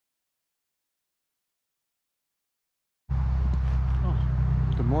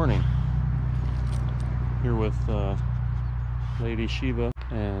morning. Here with Lady Shiva,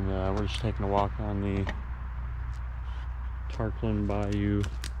 and we're just taking a walk on the Tarkiln Bayou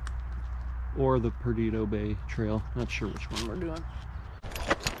or the Perdido Bay trail. Not sure which one we're doing.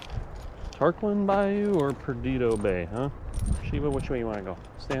 Tarkiln Bayou or Perdido Bay, huh? Shiva, which way you want to go?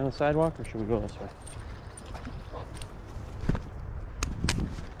 Stay on the sidewalk, or should we go this way?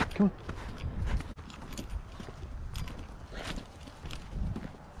 Come on.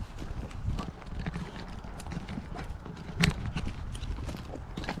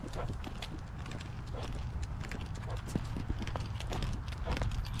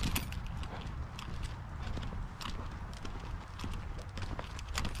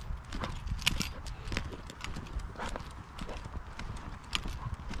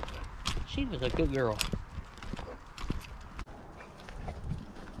 She was a good girl.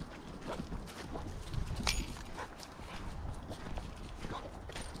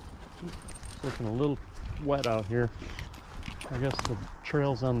 It's looking a little wet out here. I guess the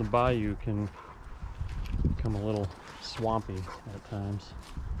trails on the bayou can become a little swampy at times.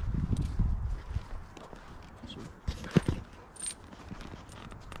 Some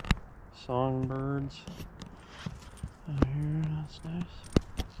songbirds out here, that's nice.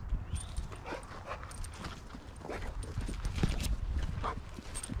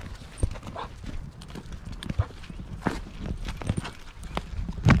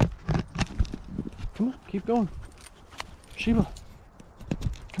 Come on, keep going. Shiva,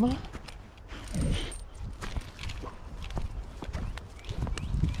 come on.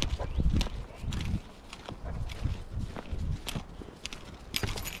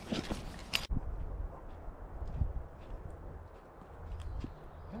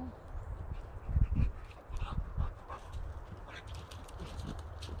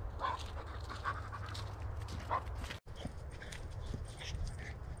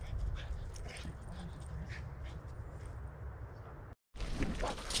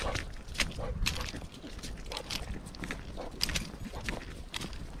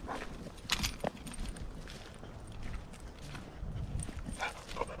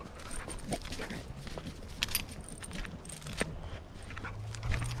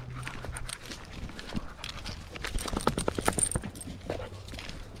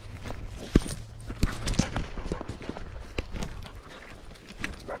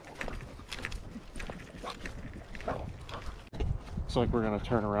 Looks like we're gonna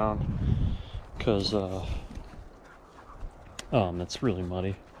turn around because it's really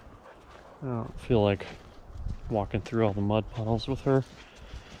muddy. I don't feel like walking through all the mud puddles with her,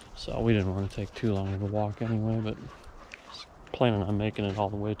 so we didn't want to take too long of a walk anyway, but planning on making it all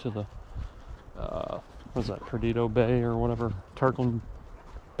the way to the what's that, Perdido Bay or whatever, Tarkiln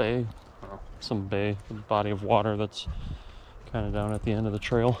Bay, some bay, a body of water that's kind of down at the end of the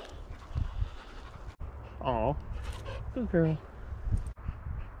trail. Oh, good girl.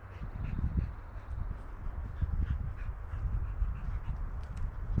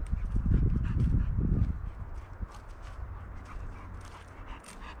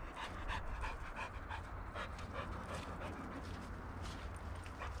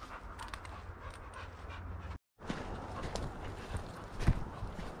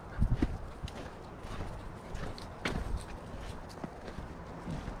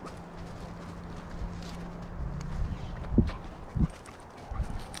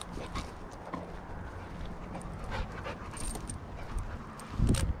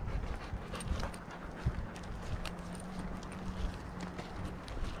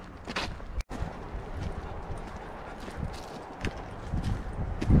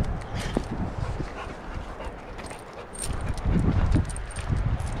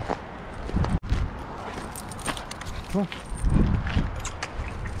 Come on.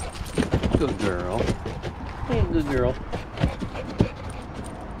 Good girl. Hey, good girl.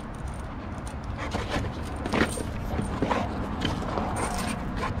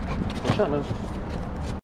 What's up, man?